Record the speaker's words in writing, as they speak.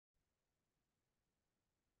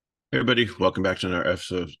Hey everybody, welcome back to another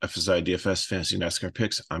episode of FSi DFS Fantasy NASCAR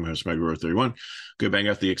Picks. I'm your host, Mike31. Go bang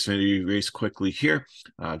out the Xfinity race quickly here.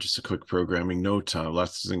 Just a quick programming note.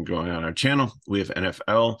 Lots of things going on our channel. We have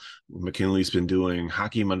NFL. McKinley's been doing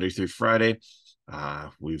hockey Monday through Friday. I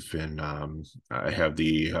have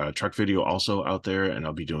the truck video also out there, and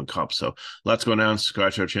I'll be doing cup. So lots going on.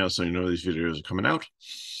 Subscribe to our channel so you know these videos are coming out.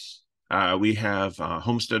 We have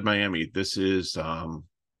Homestead Miami. This is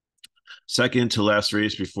second to last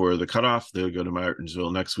race before the cutoff. They'll go to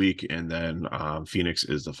Martinsville next week, and then Phoenix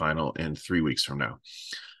is the final in 3 weeks from now.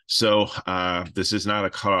 So this is not a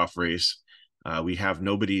cutoff race. We have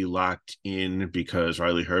nobody locked in because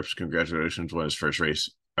Riley Herbst, congratulations, won his first race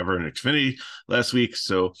ever in Xfinity last week.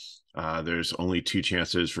 So there's only two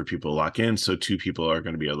chances for people to lock in. So two people are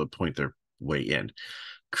going to be able to point their way in.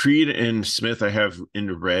 Creed and Smith I have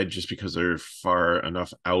in red just because they're far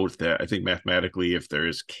enough out that I think mathematically, if there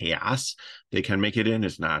is chaos, they can make it in.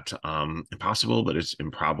 It's not impossible, but it's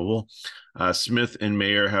improbable. Smith and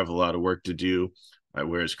Mayer have a lot of work to do,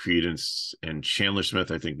 whereas Creed and Chandler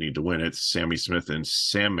Smith, I think, need to win it. Sammy Smith and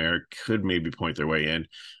Sam Mayer could maybe point their way in.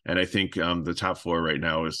 And I think the top four right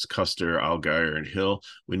now is Custer, Allgaier, and Hill,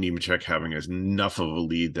 with Nemechek having enough of a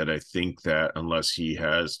lead that I think that unless he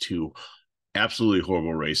has two absolutely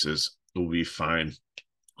horrible races, will be fine.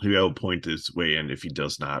 He'll point his way in if he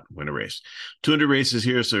does not win a race. 200 races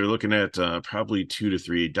here, so you're looking at probably 2 to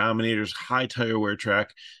 3 dominators. High tire wear track,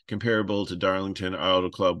 comparable to Darlington Auto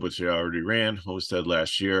Club, which they already ran, Homestead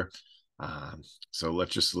last year. So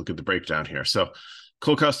let's just look at the breakdown here. So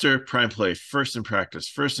Cole Custer, prime play, first in practice,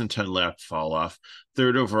 first in 10 lap fall off,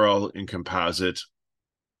 third overall in composite.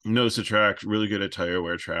 Knows the track, really good at tire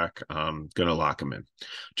wear track. Gonna lock him in.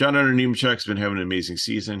 John Hunter Nemechek's been having an amazing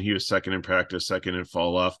season. He was second in practice, second in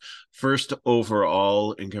fall off, first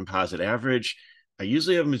overall in composite average. I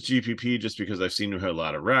usually have him as GPP just because I've seen him have a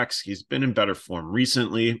lot of wrecks. He's been in better form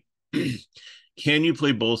recently. Can you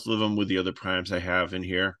play both of them with the other primes I have in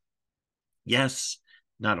here? Yes,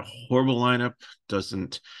 not a horrible lineup.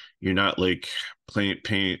 You're not like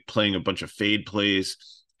playing a bunch of fade plays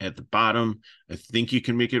at the bottom. I think you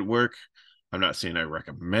can make it work. I'm not saying I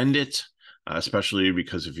recommend it, especially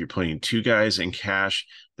because if you're playing two guys in cash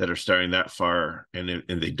that are starting that far and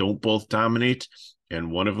they don't both dominate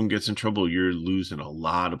and one of them gets in trouble, you're losing a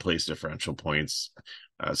lot of place differential points.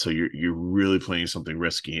 So you're really playing something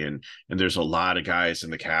risky, and there's a lot of guys in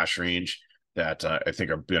the cash range that I think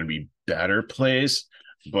are going to be better plays.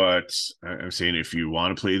 But I'm saying if you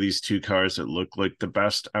want to play these two cars that look like the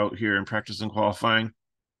best out here in practice and qualifying,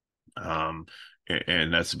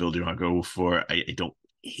 and that's the build you want to go for. I don't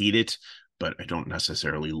hate it, but I don't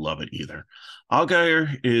necessarily love it either.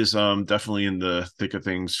 Allgaier is definitely in the thick of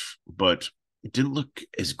things, but it didn't look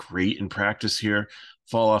as great in practice here.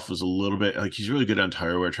 Fall off was a little bit like he's really good on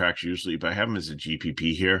tire wear tracks usually, but I have him as a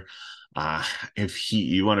GPP here. If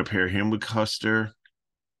you want to pair him with Custer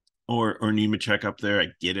or Nemechek up there, I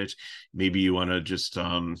get it. Maybe you want to just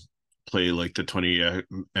play like the 20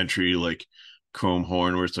 entry like Chrome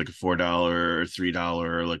Horn where it's like a $4 or $3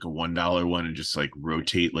 or like a $1 one, and just like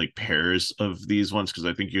rotate like pairs of these ones, because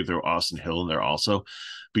I think you throw Austin Hill in there also.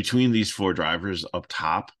 Between these four drivers up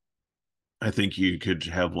top, I think you could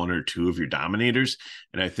have one or two of your dominators,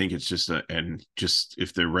 and I think it's just just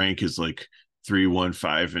if their rank is like 3, 1,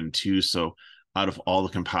 5, and 2, so out of all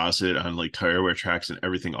the composite on like tire wear tracks and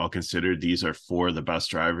everything all considered, these are four of the best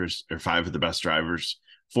drivers, or five of the best drivers,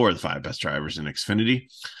 four of the five best drivers in Xfinity.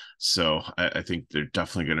 So I think they're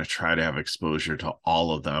definitely going to try to have exposure to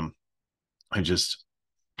all of them. I was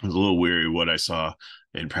a little weary what I saw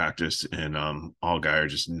in practice, and Allgaier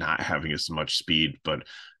just not having as much speed,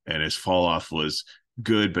 and his fall off was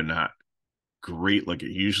good, but not great like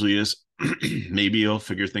it usually is. Maybe he'll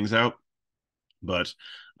figure things out, but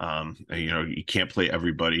you can't play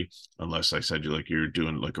everybody unless I said you're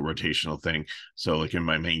doing like a rotational thing. So like in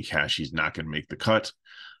my main cash, he's not going to make the cut.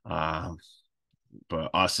 But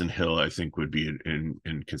Austin Hill, I think, would be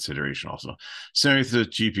in consideration also. Same with the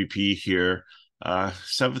GPP here.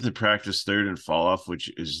 Seventh in practice, third in fall off,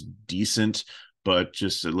 which is decent, but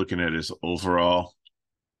just looking at his overall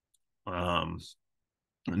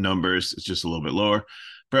numbers, it's just a little bit lower.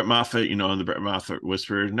 Brett Moffitt, on the Brett Moffitt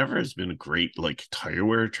Whisperer, never has been a great like tire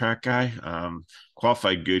wear track guy.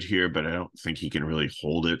 Qualified good here, but I don't think he can really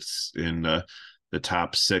hold it in the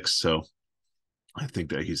top 6. So I think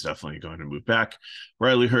that he's definitely going to move back.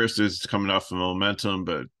 Riley Herbst is coming off the momentum,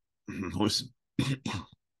 but his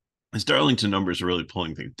Darlington numbers are really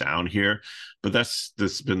pulling things down here. But that's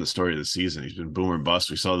been the story of the season. He's been boom or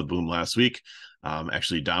bust. We saw the boom last week.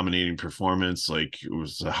 actually dominating performance. Like it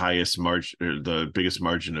was the highest margin, or the biggest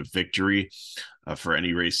margin of victory for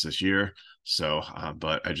any race this year. So,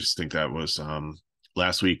 but I just think that was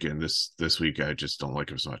last week, and this week I just don't like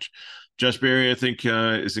him as much. Josh Berry, I think,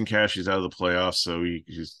 is in cash. He's out of the playoffs, so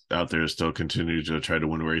he's out there to still continue to try to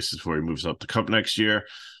win races before he moves up the Cup next year.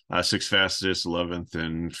 Sixth fastest, 11th,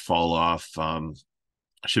 and fall off.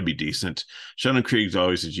 Should be decent. Sheldon Creek's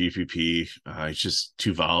always a GPP. He's just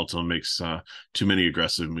too volatile, makes too many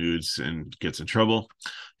aggressive moves, and gets in trouble.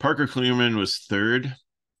 Parker Kleeman was third,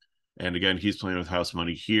 and again, he's playing with house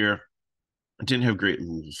money here. Didn't have great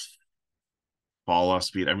fall off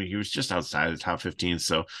speed. I mean, he was just outside the top 15,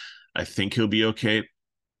 so I think he'll be okay.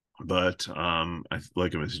 But I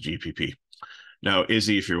like him as a GPP. Now,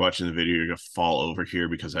 Izzy, if you're watching the video, you're going to fall over here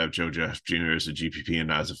because I have Joe Jeff Jr. as a GPP and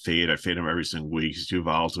not as a fade. I fade him every single week. He's too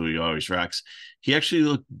volatile. He always racks. He actually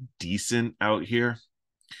looked decent out here,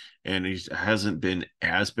 and he hasn't been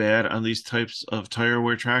as bad on these types of tire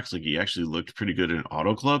wear tracks. Like, he actually looked pretty good in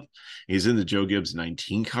Auto Club. He's in the Joe Gibbs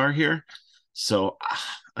 19 car here. So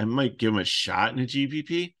I might give him a shot in a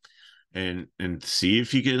GPP and see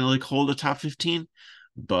if he can like hold a top 15.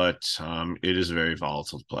 But it is a very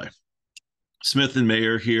volatile play. Smith and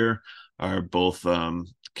Mayer here are both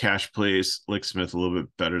cash plays. Like Smith a little bit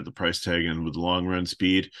better at the price tag and with long run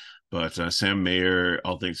speed, but Sam Mayer,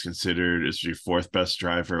 all things considered, is your fourth best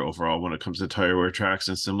driver overall when it comes to tire wear tracks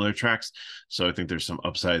and similar tracks. So I think there's some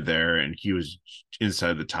upside there, and he was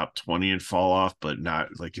inside the top 20 in fall off, but not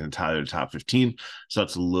like entirely the top 15. So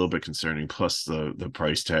that's a little bit concerning. Plus the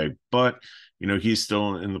price tag, but you know he's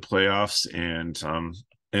still in the playoffs, and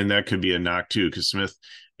that could be a knock too, because Smith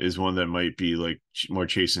is one that might be like more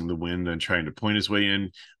chasing the win than trying to point his way in.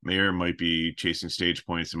 Mayer might be chasing stage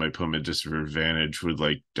points and might put him at disadvantage with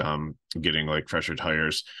like getting like fresher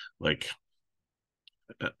tires. Like,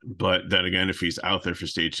 but then again, if he's out there for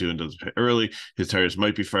stage 2 and doesn't pit early, his tires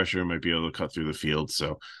might be fresher, might be able to cut through the field.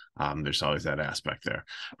 So there's always that aspect there.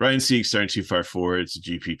 Ryan Sieg starting too far forward. It's a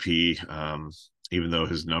GPP, even though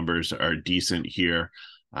his numbers are decent here.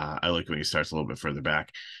 I like when he starts a little bit further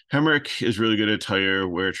back. Hemrick is really good at tire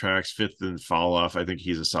wear tracks, 5th in fall off. I think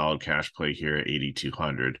he's a solid cash play here at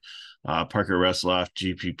 8,200. Parker Resloff,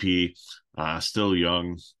 GPP, still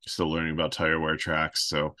young, still learning about tire wear tracks.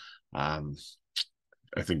 So I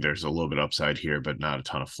think there's a little bit upside here, but not a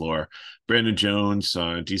ton of floor. Brandon Jones,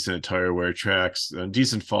 decent at tire wear tracks,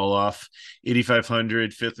 decent fall off,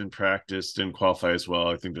 8,500, 5th in practice, didn't qualify as well.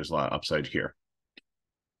 I think there's a lot of upside here.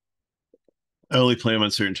 I only play him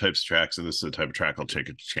on certain types of tracks, and this is the type of track I'll take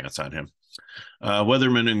a chance on him.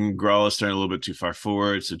 Weatherman and Gralla starting a little bit too far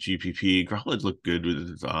forward, so GPP. Gralla looked good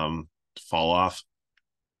with fall off,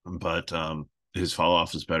 but his fall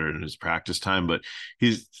off is better than his practice time. But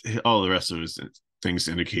all the rest of his things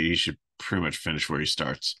indicate he should pretty much finish where he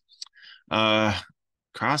starts.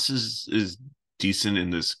 Cross is decent in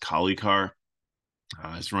this Collie car.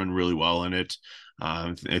 He's run really well in it.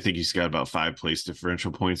 I think he's got about 5 place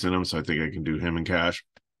differential points in him, so I think I can do him in cash.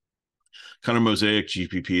 Connor Mosaic,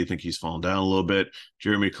 GPP, I think he's fallen down a little bit.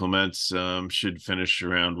 Jeremy Clements should finish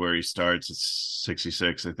around where he starts. It's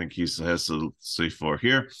 66. I think he has to stay for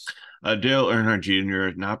here. Dale Earnhardt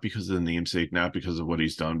Jr., not because of the namesake, not because of what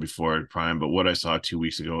he's done before at Prime, but what I saw 2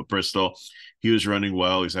 weeks ago at Bristol. He was running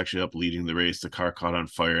well. He's actually up leading the race. The car caught on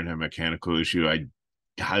fire and had a mechanical issue. I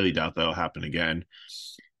highly doubt that'll happen again.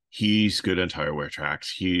 He's good on tire wear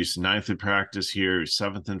tracks. He's 9th in practice here,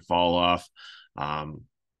 7th in fall off.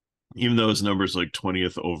 Even though his numbers like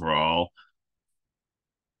 20th overall,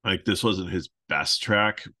 like this wasn't his best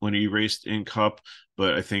track when he raced in Cup,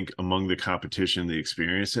 but I think among the competition, the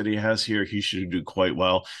experience that he has here, he should do quite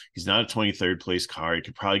well. He's not a 23rd place car. He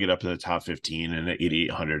could probably get up in the top 15, and at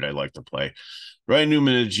 8,800, I like to play. Ryan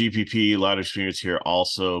Newman at GPP, a lot of experience here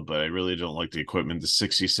also, but I really don't like the equipment. The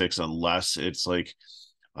 66, unless it's like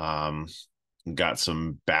got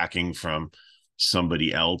some backing from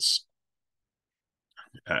somebody else.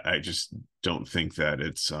 I just don't think that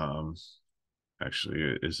it's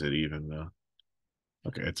actually, is it even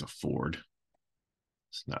okay, it's a Ford,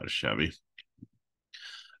 it's not a Chevy,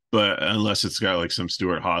 but unless it's got like some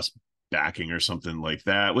Stuart Haas backing or something like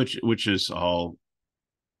that, which is all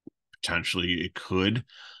potentially it could.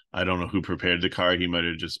 I don't know who prepared the car. He might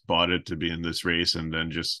have just bought it to be in this race and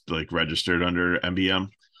then just like registered under MBM.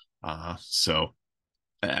 So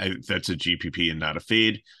that's a GPP and not a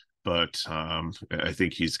fade, but I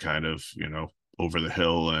think he's kind of, over the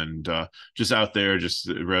hill and just out there,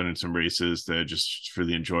 just running some races that just for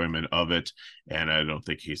the enjoyment of it. And I don't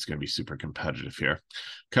think he's going to be super competitive here.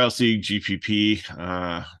 Kyle Sieg, GPP,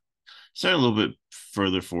 starting a little bit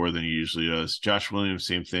further forward than he usually does. Josh Williams,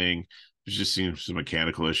 same thing. He's just seen some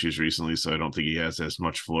mechanical issues recently, so I don't think he has as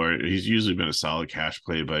much floor. He's usually been a solid cash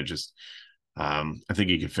play, but I think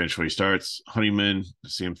he can finish where he starts. Honeyman,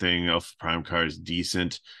 same thing. Alpha Prime car is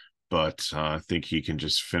decent, but I think he can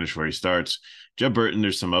just finish where he starts. Jeb Burton,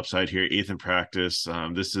 there's some upside here. 8th in practice.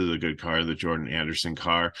 This is a good car, the Jordan Anderson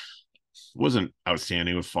car. Wasn't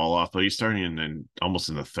outstanding with fall off, but he's starting in almost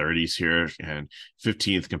in the 30s here, and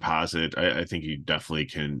 15th composite. I think he definitely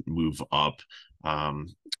can move up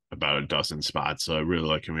about a dozen spots. So I really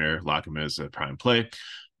like him here. Lock him as a prime play.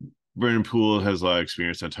 Brennan Poole has a lot of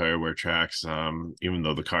experience on tire wear tracks. Even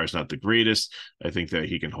though the car is not the greatest, I think that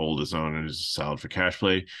he can hold his own and is solid for cash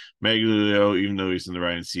play. Maglio, even though he's in the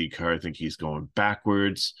Ryan C car, I think he's going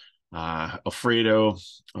backwards. Alfredo,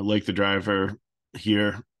 I like the driver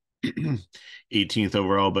here. 18th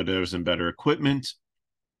overall, but it was in better equipment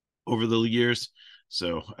over the years.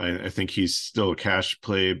 So I think he's still a cash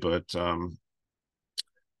play, but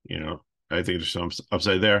you know, I think there's some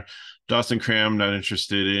upside there. Dawson Cram, not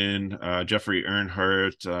interested in. Jeffrey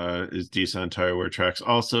Earnhardt is decent on tire wear tracks.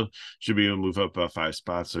 Also, should be able to move up 5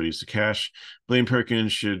 spots, so he's the cash. Blaine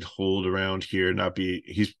Perkins should hold around here, not be.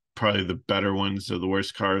 He's probably the better ones of the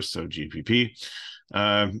worst cars, so GPP.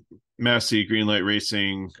 Massey, Greenlight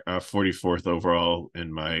Racing, 44th overall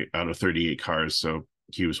in my out of 38 cars, so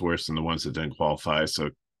he was worse than the ones that didn't qualify, so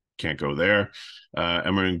can't go there.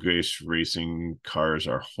 Emerald Grace Racing cars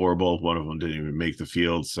are horrible. One of them didn't even make the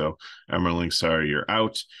field, so Emerald, sorry, you're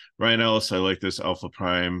out. Ryan Ellis, I like this Alpha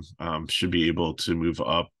Prime, should be able to move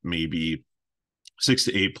up maybe 6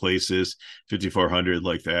 to 8 places, 5,400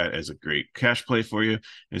 like that as a great cash play for you.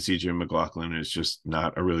 And CJ McLaughlin is just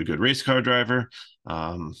not a really good race car driver.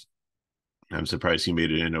 I'm surprised he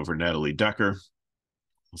made it in over Natalie Decker.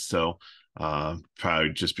 So probably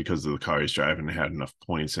just because of the car he's driving, it had enough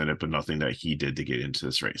points in it, but nothing that he did to get into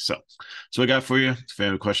this race. So I got for you. If you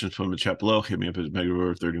have any questions, put them in the chat below. Hit me up at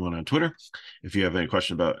MegaRover31 on Twitter. If you have any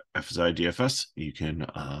question about FSi DFS, you can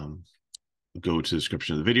go to the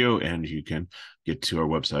description of the video and you can get to our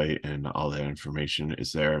website, and all that information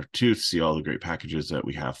is there to see all the great packages that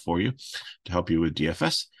we have for you to help you with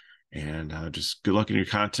DFS. And just good luck in your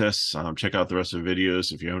contests. Check out the rest of the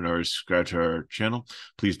videos. If you haven't already subscribed to our channel,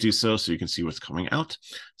 please do so you can see what's coming out.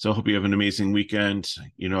 So I hope you have an amazing weekend.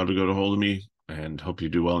 You know how to get a hold of me, and hope you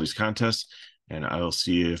do well in these contests. And I will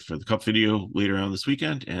see you for the Cup video later on this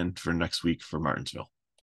weekend and for next week for Martinsville.